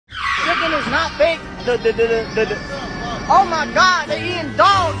not fake. Oh my God, they eating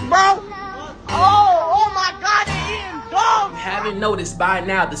dogs, bro. Oh my God, they eating dogs. Haven't noticed by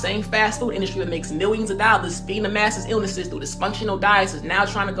now, the same fast food industry that makes millions of dollars feeding the masses illnesses through dysfunctional diets is now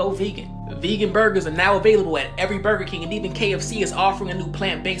trying to go vegan. Vegan burgers are now available at every Burger King, and even KFC is offering a new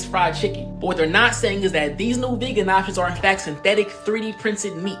plant-based fried chicken. But what they're not saying is that these new vegan options are in fact synthetic 3D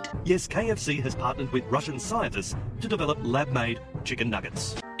printed meat. Yes, KFC has partnered with Russian scientists to develop lab-made chicken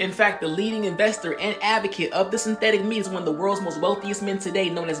nuggets. In fact, the leading investor and advocate of the synthetic meat is one of the world's most wealthiest men today,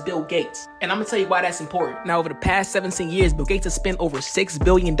 known as Bill Gates. And I'm gonna tell you why that's important. Now, over the past 17 years, Bill Gates has spent over $6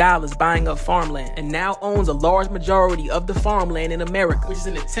 billion buying up farmland, and now owns a large majority of the farmland in America, which is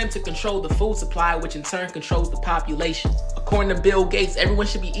an attempt to control the food supply, which in turn controls the population. According to Bill Gates, everyone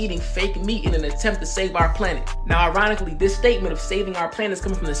should be eating fake meat in an attempt to save our planet. Now, ironically, this statement of saving our planet is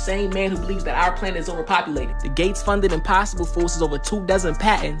coming from the same man who believes that our planet is overpopulated. The Gates-funded Impossible Foods has over 24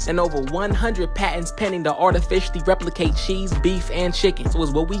 patents and over 100 patents pending to artificially replicate cheese, beef, and chicken. So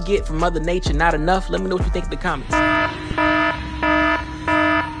is what we get from Mother Nature not enough? Let me know what you think in the comments.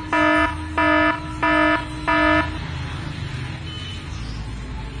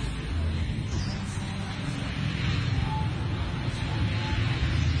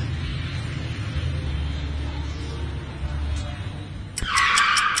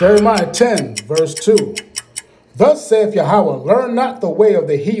 Jeremiah 10, verse 2. Thus saith Yahweh, learn not the way of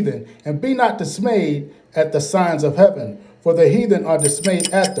the heathen, and be not dismayed at the signs of heaven, for the heathen are dismayed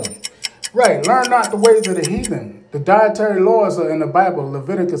at them. Right, learn not the ways of the heathen. The dietary laws are in the Bible,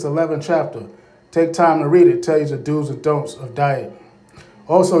 Leviticus 11 chapter. Take time to read it. It tells you the do's and don'ts of diet.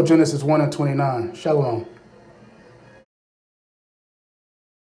 Also Genesis 1 and 29. Shalom.